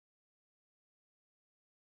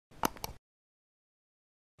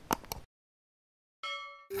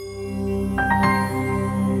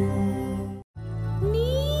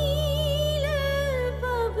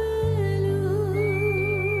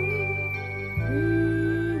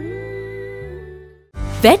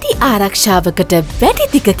වැඩි ආරක්ෂාවකට වැඩි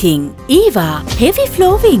දිගකින් ඊවා heavy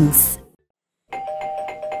flow wings.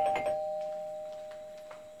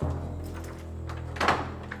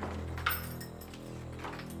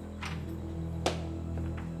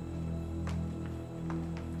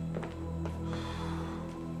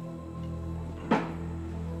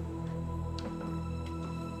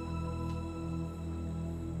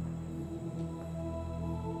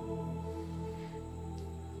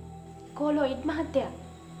 Lloyd මහත්තයා.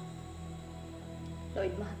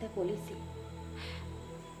 ලොයිඩ් මහත්තයා පොලිසිය.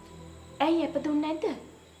 ඇයි අප දුන්නේ නැද්ද?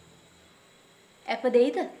 අප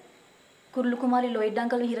දෙයිද? කුරුළු කුමාරි ලොයිඩ්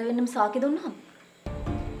අංකල් හිර වෙන්නම සාකි දුන්නාම.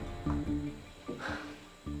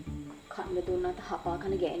 කන්න දුන්නාට හපා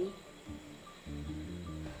කන ගෑණි.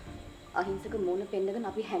 අහිංසක මූණ පෙන්නගෙන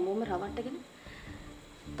අපි හැමෝම රවට්ටගෙන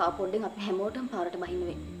තා පොඩ්ඩෙන් අපි හැමෝටම පාරට බහින්න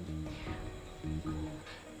වෙයි.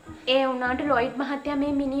 ඒ උනාට ලොයිඩ් මහත්තයා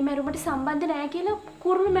මේ මිනි මැරුමට සම්බන්ධ නැහැ කියලා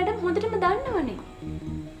කුරුළු මැඩම් හොඳටම දන්නවනේ.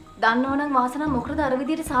 දන්නවනම් වාසනා මොකටද අර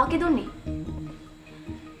විදියට සාකි දුන්නේ?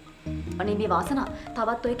 අනේ මේ වාසනා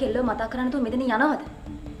තවත් ඔය කෙල්ලව මතක් කරන්න තු මෙතන යනවද?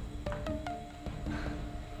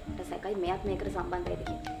 ඊටසකයි මෙයාත් මේකට සම්බන්ධ වෙයිද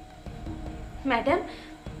කියලා. මැඩම්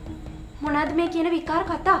මොනවද මේ කියන විකාර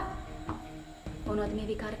කතා? මොනවද මේ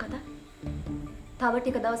විකාර කතා? තව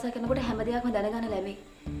ටික දවසක් යනකොට හැම දෙයක්ම දැනගන්න ලැබෙයි.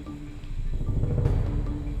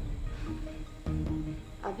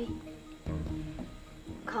 අපි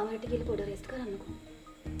කාමරේට ගිහලා පොඩ රෙස්ට් කරන්නකෝ.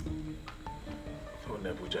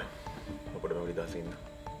 ඕනේ පූජා. ඔබට මම විදාස ඉන්න.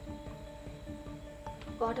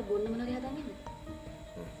 ඔයාට බොන්න මොනවද හදාගන්නේ?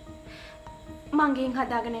 මං ගෙන්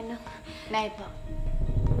හදාගෙන එන්න. නෑ එපා.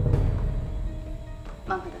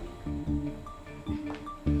 මං හදාගන්න.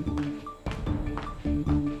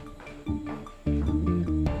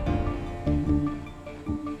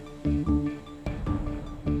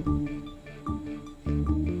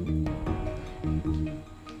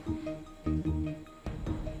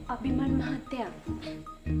 අභිමන් මහත්තයා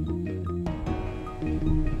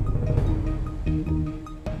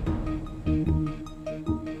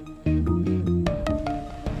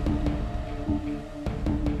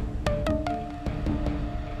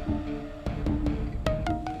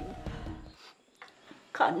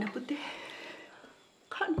කන්න පුතේ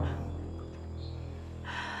කන්න.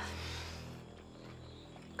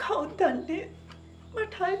 කවුද දන්නේ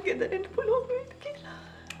මට ආයෙ ගෙදරට පුළුවන් වෙයිද කියලා.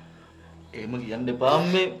 එහෙම කියන්න එපා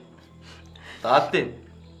අම්මේ. තාත්තේ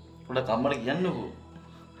පොඩ කම්මල කියන්නකෝ.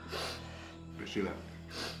 රිෂිලා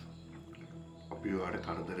අපි ඔයාලට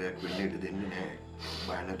කරදරයක් වෙන්න ඉඩ දෙන්නේ නැහැ.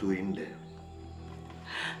 බය නැතුව ඉන්න.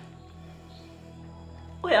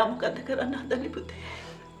 ඔයා මොකද කරන්න හදන්නේ පුතේ?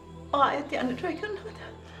 ආයෙත් යන්න try කරනවද?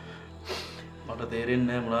 මට තේරෙන්නේ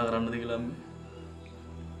නැහැ මොනා කරන්නද කියලා අම්මේ.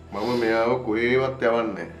 මම මෙයාව කොහේවත්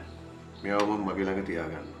යවන්නේ නැහැ. මෙයාව මම මගේ ළඟ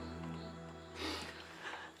තියාගන්නවා.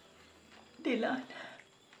 ඩිලාන්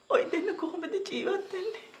ඔය දෙන්න කොහොමද ජීවත්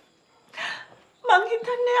වෙන්නේ? මං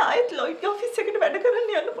හිතන්නේ ආයෙත් ලොයිඩ් ඔෆිස් එකට වැඩ කරන්න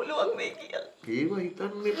යන්න පුළුවන් වෙයි කියලා. ඒව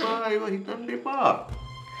හිතන්න එපා. ඒව හිතන්න එපා.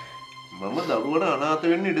 මම දරුවට අනාථ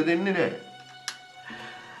වෙන්න ඉඩ දෙන්නේ නැහැ.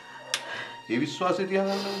 ඒ විශ්වාසය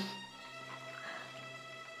තියාගන්න.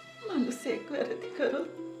 මනුස්සයෙක් වැරදි කරොත්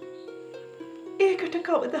ඒකට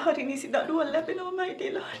කවදා හරි නිසි දඬුවම් ලැබෙනවමයි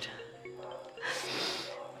ඩිලාට.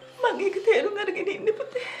 මම ඒක තේරුම් අරගෙන ඉන්නේ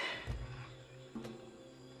පුතේ.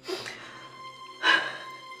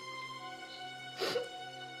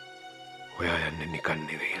 ඔයා යන්නේ නිකන්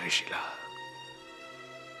නෙවෙයි රිෂිලා.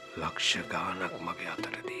 ලක්ෂ ගාණක් මගේ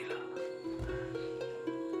අතට දීලා.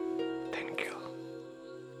 Thank you.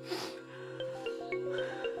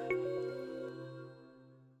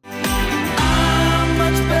 I'm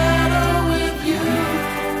much better with you.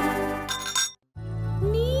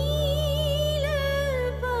 Neela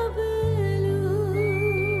Pabalu.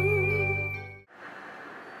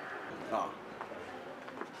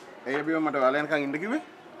 ඒ අපි මට වලයන්කන් ඉන්න කිව්වේ?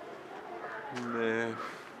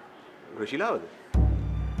 රිෂිලාවද?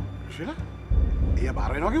 රිෂිලා? එයා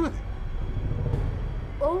බාර වෙනවා කිව්වද?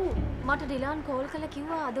 ඔව් මට ඩිලාන් කෝල් කළා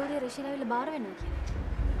කිව්වා අද උදේ රිෂිලා ඇවිල්ලා බාර වෙනවා කියලා.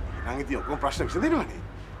 නම් ඉතින් ඔක්කොම ප්‍රශ්න විසඳෙනවනේ.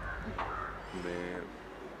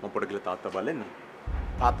 මම පොඩ කියලා තාත්තා බලන්න.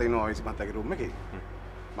 තාත්තා ඉන්නවා ඔය ඉස්මත්තගේ රූම් එකේ.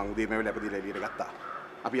 මං උදේම ඇවිල්ලා අපදිලා එළියට ගත්තා.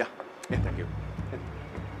 අපි යා. thank you.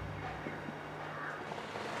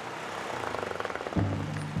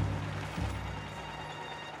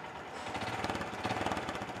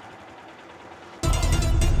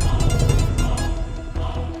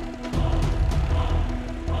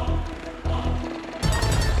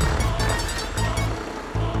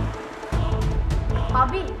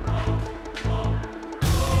 අබි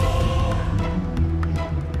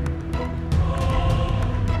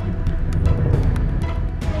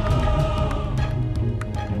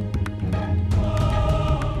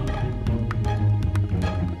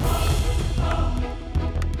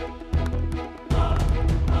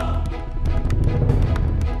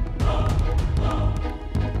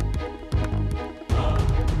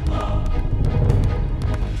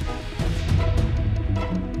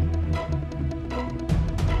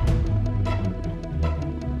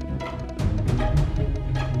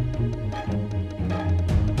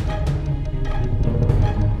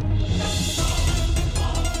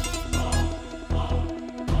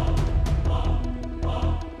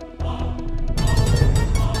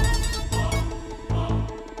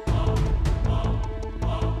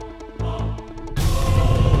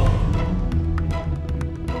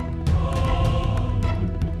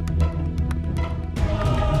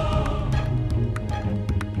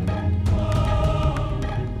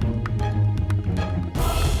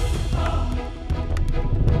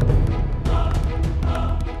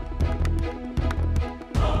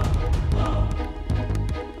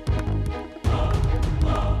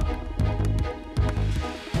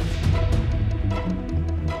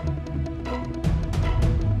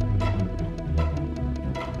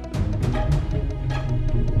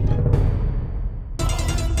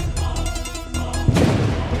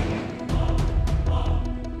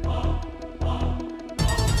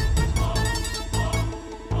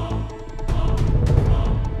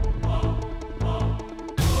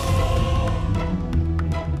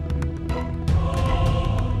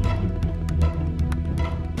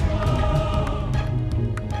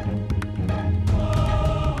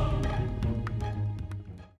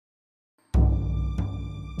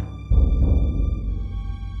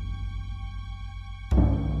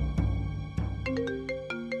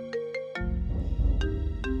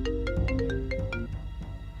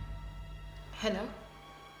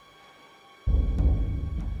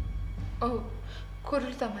ඔව්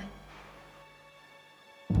කුරුළු තමයි.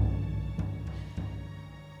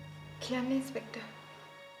 කියන්නේ ඉන්ස්පෙක්ටර්.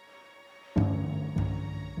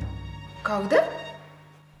 කවුද?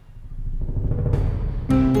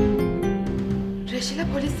 රෙෂිලා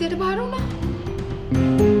පොලිසියට බාර වුණා.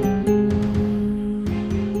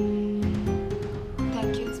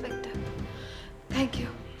 Thank you inspector. Thank you.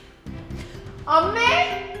 අම්මේ!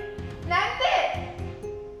 නැන්දේ!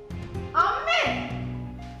 අම්මේ!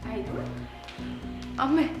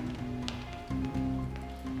 අම්මේ!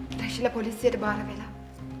 රෙෂිලා පොලිසියට බාර වෙලා.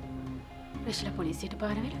 රෙෂිලා පොලිසියට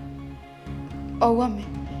බාර වෙලා? ඔව් අම්මේ.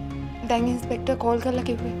 දැන් ඉන්ස්පෙක්ටර් කෝල් කරලා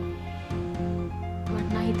කිව්වේ. මට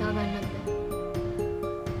නම් හිතා ගන්නත් බැහැ.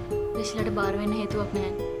 රෙෂිලාට බාර වෙන්න හේතුවක්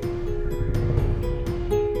නැහැ.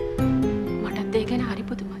 මටත් ඒක ගැන හරි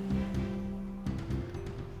පුදුමයි.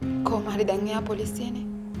 කොහොම හරි දැන් එයා පොලිසියනේ.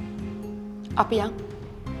 අපි යන්.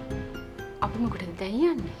 අපි මොකටද දැන්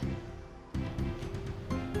යන්නේ?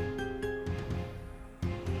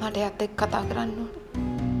 මට එයාත් එක්ක කතා කරන්න ඕන.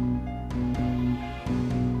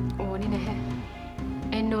 ඕනේ නැහැ.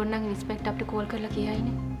 එන්න ඕන නම් ඉන්ස්පෙක්ටර් අපිට කෝල් කරලා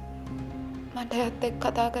කියයිනේ. මට එයාත් එක්ක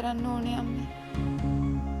කතා කරන්න ඕනේ අම්මේ.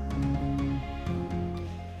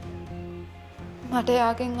 මට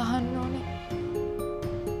එයාගෙන් අහන්න ඕනේ.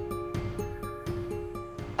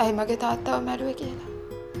 ඇයි මගේ තාත්තව මැරුවේ කියලා.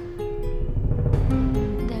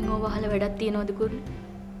 දැන් ඕව අහලා වැඩක් තියනවද කුරුළු?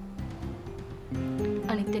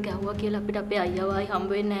 අනිත් එක ඇහුවා කියලා අපිට අපේ අයියව ආයි හම්බ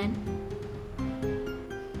වෙන්නේ නැහැ.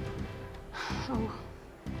 ඔව්.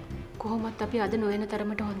 කොහොමත් අපි අද නොවන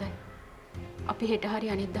තරමට හොඳයි. අපි හෙට හරි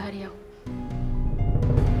අනිද්දා හරි යමු.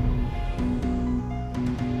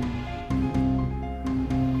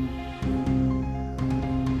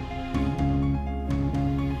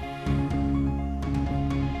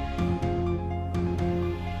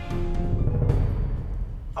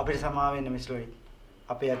 අපිට සමාව වෙන්න මිස් ලොයි.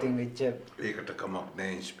 අපේ අතින් වෙච්ච ඒකට කමක්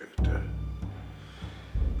නැහැ ඉන්ස්පෙක්ටර්.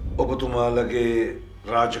 ඔබතුමාලගේ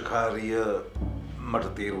රාජකාරිය මට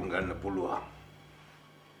තේරුම් ගන්න පුළුවන්.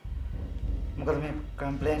 මොකද මේ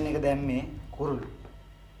කම්ප්ලේන් එක දැම්මේ කුරුළු.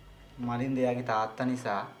 මලින්ද එයාගේ තාත්තා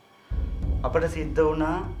නිසා අපිට සිද්ධ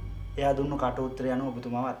වුණා එයා දුන්නු කට උත්තරය අනුව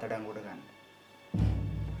ඔබතුමාව අත්අඩංගුවට ගන්න.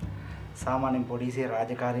 සාමාන්‍යයෙන් පොලිසියේ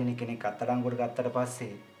රාජකාරියනි කෙනෙක් අත්අඩංගුවට ගත්තට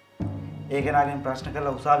පස්සේ ඒ කෙනාගෙන් ප්‍රශ්න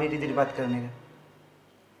කරලා උසාවියට ඉදිරිපත් කරන එක.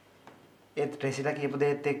 ඒත් රෙසිලා කියපු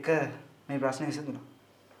දෙයත් එක්ක මේ ප්‍රශ්නේ විසඳුණා.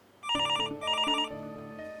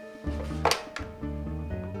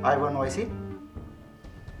 I want noise it.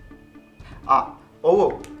 ඔව්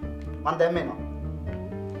මම දැන් මෙනවා.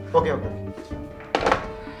 ඕකේ.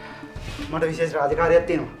 මට විශේෂ රාජකාරියක්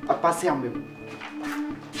තියෙනවා. අපි පස්සේ හම්බෙමු.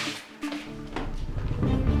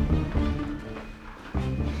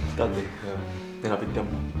 තත්ත්වය දැන් අපිට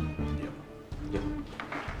යමු.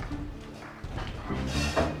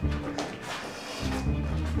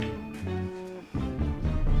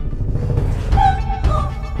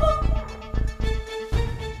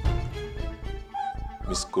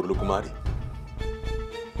 මිස් කුරුළු කුමාරි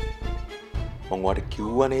මං ඔයාලට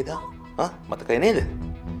කිව්වා නේද? මතකයි නේද?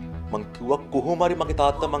 මං කිව්වා කොහොම හරි මගේ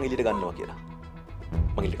තාත්තා මං එළියට ගන්නවා කියලා.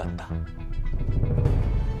 මං එළියට ගත්තා.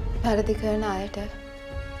 වැරදි කරන අයට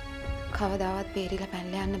කවදාවත් බේරිලා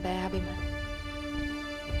පැනලා යන්න බෑ අබිම.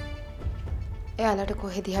 එයාලට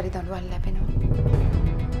කොහෙදි හරි දඬුවම් ලැබෙනවා.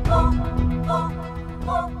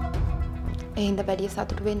 ඒ හින්දා බැඩිය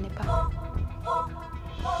සතුටු වෙන්න එපා.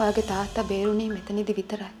 ඔයාගේ තාත්තා බේරුණේ මෙතනදි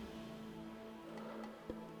විතරයි.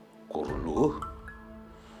 කුරුළු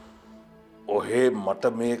ඔහේ මට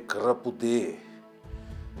මේ කරපු දේ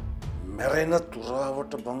මැරෙන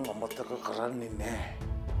තුරාවට මං අමතක කරන්නේ නෑ.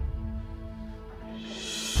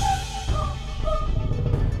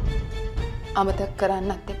 අමතක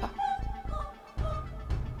කරන්නත් එපා.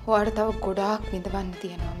 ඔයාට තව ගොඩාක් විඳවන්න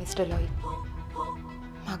තියෙනවා මිස්ටර් ලොයිඩ්.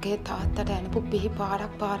 මගේ තාත්තට ඇනපු පිහි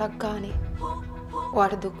පාරක් ගානේ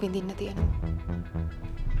ඔයාට දුක් විඳින්න තියෙනවා.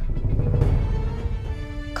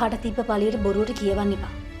 කඩ තිබ්බ පළියට බොරුවට කියවන්න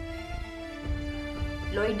එපා.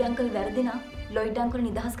 ලොයිඩ් අංකල් වැරදි නම් ලොයිඩ් අංකල්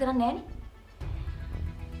නිදහස් කරන්නේ නෑනේ.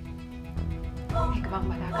 ඒක මම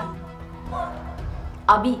බලා ගන්නවා.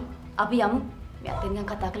 අපි යමු. මෙයාත් එක්කන්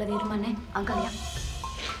කතා කරලා තේරුම් ගන්න අංකල් යන්න.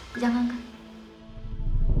 යන් අංකල්.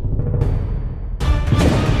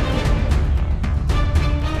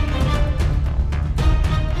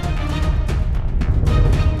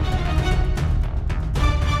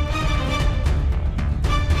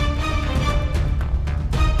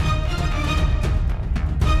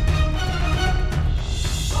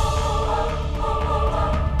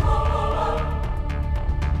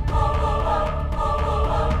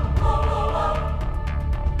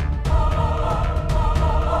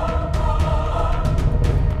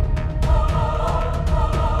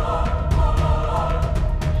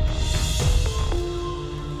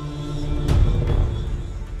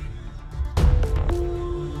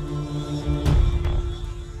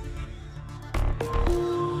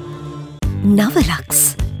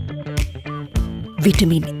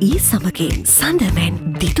 විටමින් E සමගින් සඳමෙන්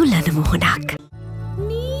දිදුලන මුහුණක්.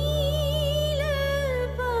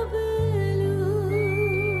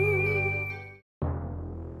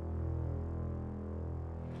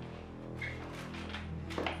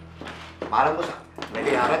 මාරම්බස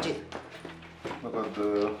වැඩේ ආරච්චි. මොකද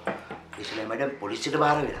ඉස්ලේ මැඩම් පොලිසියට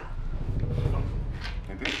බාර වෙලා.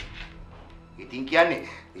 ඉතින් කියන්නේ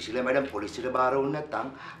ඉස්ලේ මැඩම් පොලිසියට බාර වුණ නැත්නම්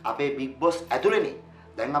අපේ බිග් බොස් ඇතුළේනේ.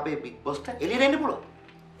 දැන් අපේ බිග් බොස්ට එළියට එන්න පුළුවන්.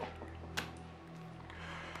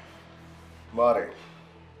 මාරේ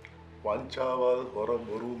වංචාවල් හොර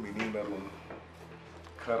බොරු මිනිමරුන්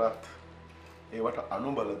කරත් ඒවට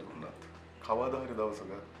අනුබල දුන්නත් කවදා හරි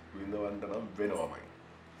දවසක විඳවන්න නම් වෙනවමයි.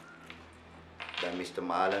 දැන් මිස්ටර්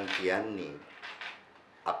මාලන් කියන්නේ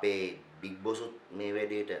අපේ බිග් බොස් මේ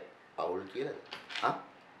වැඩේට අවුල් කියලාද? හා?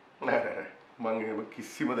 නෑ මම එහෙම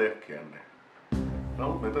කිසිම දෙයක් කියන්නේ නෑ.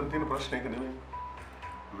 නමුත් මෙතන තියෙන ප්‍රශ්නේ ඒක නෙමෙයි.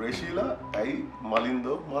 රේෂීලා ඇයි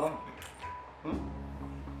මලින්දෝ මරන්නේ?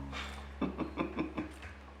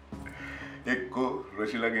 එක්කෝ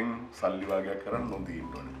රේෂීලාගෙන් සල්ලි වාගයක් කරන් නොදී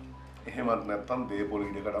ඉන්නවනේ. එහෙමත් නැත්නම් දේපොළ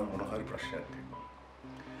ඉඩකඩම් මොන හරි ප්‍රශ්නයක් තියෙනවා.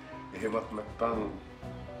 එහෙමත් නැත්නම්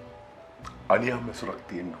අනියම් මැසුරක්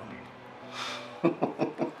තියෙනවනේ.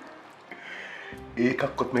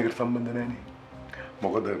 ඒකක්වත් මේකට සම්බන්ධ නැහැනේ.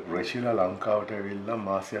 මොකද රේෂීලා ලංකාවට ඇවිල්ලා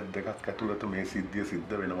මාසයක් දෙකක් ඇතුළත මේ සිද්ධිය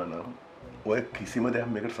සිද්ධ වෙනවා නම් ඔය කිසිම දෙයක්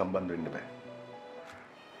මේකට සම්බන්ධ වෙන්න බෑ.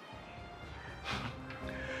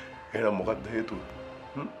 එහෙනම් මොකක්ද හේතුව?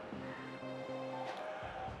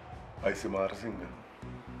 අයිසිමාරසිංහ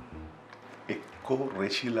එක්කෝ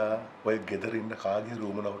රේෂීලා ඔය ගෙදර ඉන්න කාගේ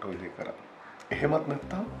රූමනවට ඔය දේ කරා. එහෙමත්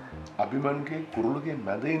නැත්නම් අභිමන්ගේ කුරුළුගේ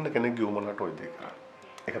මැද ඉන්න කෙනෙක්ගේ රූමනට ඔය දේ කරා.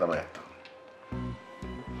 ඒක තමයි ඇත්ත.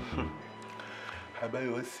 හැබැයි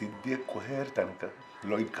ඔය සිද්ධිය කොහේ හරි තැනක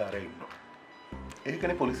ලොයිඩ් කාරයා ඉන්නවා.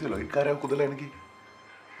 ඒකනේ පොලිසිය ලොයිඩ් කාරයාව කුදලා එන කි.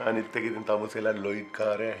 අනිත් එක ඉතින් තමසෙලා ලොයිඩ්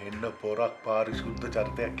කාරයා හෙන්න පොරක් පාරිශුද්ධ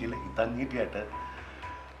චරිතයක් කියලා හිතන් හිටියට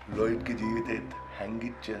ලොයිඩ්ගේ ජීවිතේත්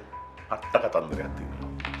හැංගිච්ච අට්ට කතන්දරයක් තියෙනවා.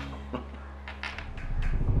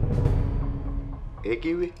 ඒ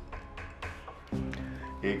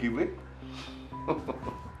කිව්වේ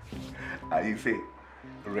අයිසේ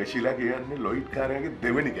රේෂීලා කියන්නේ ලොයිඩ් කාරයාගේ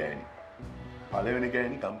දෙවෙනි ගෑණි. පළවෙනි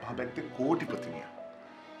ගෑණි ගම්පහ පැත්තේ කෝටිපතිනිය.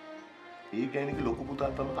 ඒ ගෑණිගේ ලොකු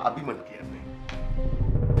පුතා තමයි අභිමන් කියන්නේ.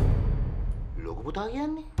 ලොකු පුතා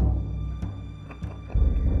කියන්නේ?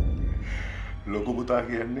 ලොකු පුතා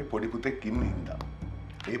කියන්නේ පොඩි පුතෙක් ඉන්න හින්දා.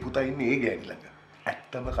 ඒ පුතා ඉන්නේ ඒ ගෑණි ළඟ.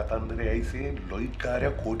 ඇත්තම කතන්දරේ ඇයිසේ ලොයිඩ්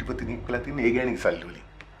කාරයා කෝටිපතිනියෙක් වෙලා තින්නේ ඒ ගෑණිගේ සල්ලි වලින්.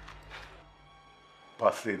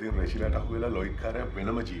 පස්සේ ඉතින් රේෂීලාට අහුවෙලා ලොයිඩ් කාරයා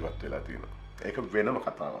වෙනම ජීවත් වෙලා තියෙනවා. ඒක වෙනම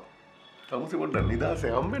කතාවක්. තමුසේ පොඩ්ඩක්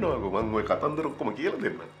නිදාසේ හම් වෙනවකෝ මම ওই කතන්දර ඔක්කොම කියලා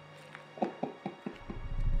දෙන්නම්.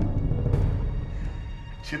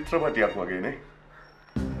 චිත්‍රපටයක් වගේනේ.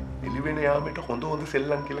 එළිවෙන යාමට හොඳ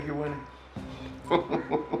සෙල්ලම් කියලා කිව්වනේ.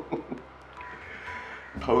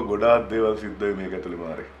 තව ගොඩාක් දේවල් සිද්ධ වෙයි මේක ඇතුලේ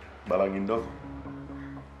මාරේ. බලන් ඉන්නකො.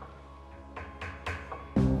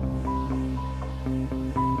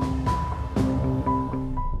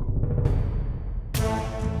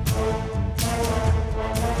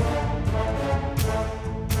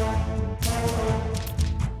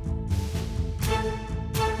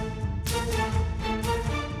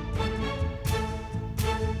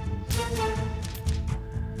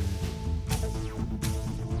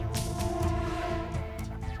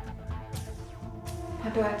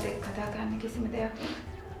 මට ඔයාලට එක්ක කතා කරන්න කිසිම දෙයක් නෑ.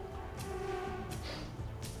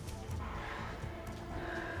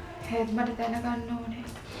 ඒත් මට දැනගන්න ඕනේ.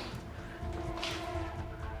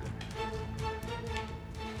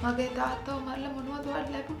 මගේ තාත්තව මරලා මොනවද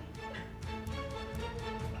ඔයාලට ලැබුණේ?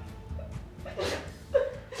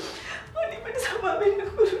 අනිත් සමා වෙන්න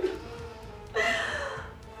කුරුළු.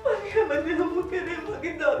 මගේ හැමදේම කරේ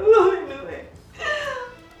මගේ දරුවා වෙනුවෙන්.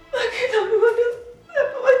 මගේ දරුවාට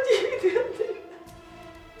අපවත් ජීවිතයක් දෙන්න.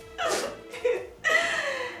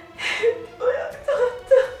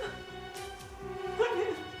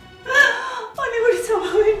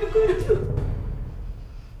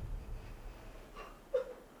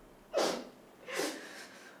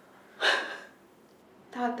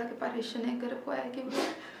 තාත්තගේ පරීක්ෂණය කරපු අය කිව්වා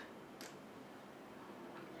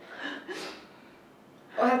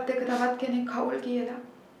ඔයත් එක්ක තවත් කෙනෙක් කවුල් කියලා.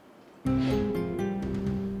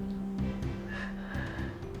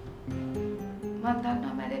 මම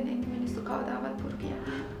දන්නවා මැරෙන්නේ මිනිස්සු කවදාවත් පුරු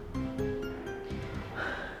කියන්නේ.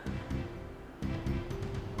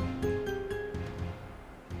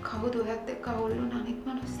 කවුද ඔයත් එක්ක කවුල් වුණ අනිත්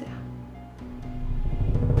මිනිස්සයා?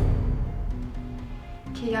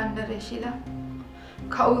 කියන්න රේෂීලා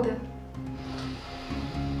කවුද?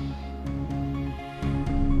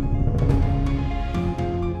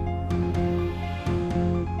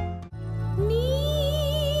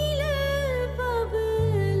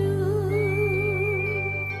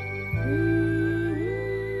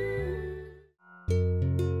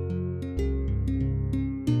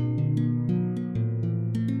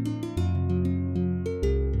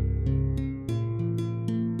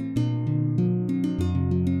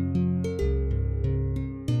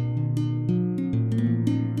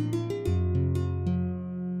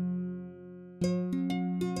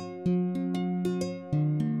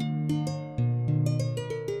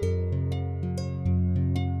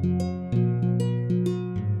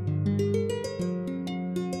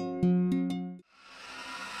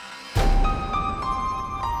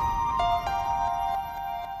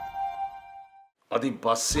 අදින්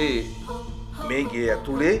පස්සේ මේ ගේ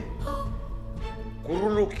ඇතුලේ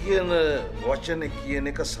කුරුළු කියන වචනේ කියන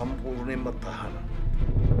එක සම්පූර්ණයෙන්ම තහනම්.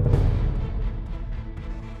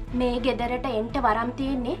 මේ ගෙදරට එන්න වරම්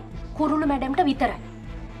තියෙන්නේ කුරුළු මැඩම්ට විතරයි.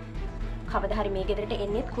 කවදා හරි මේ ගෙදරට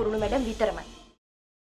එන්නේත් කුරුළු මැඩම් විතරමයි.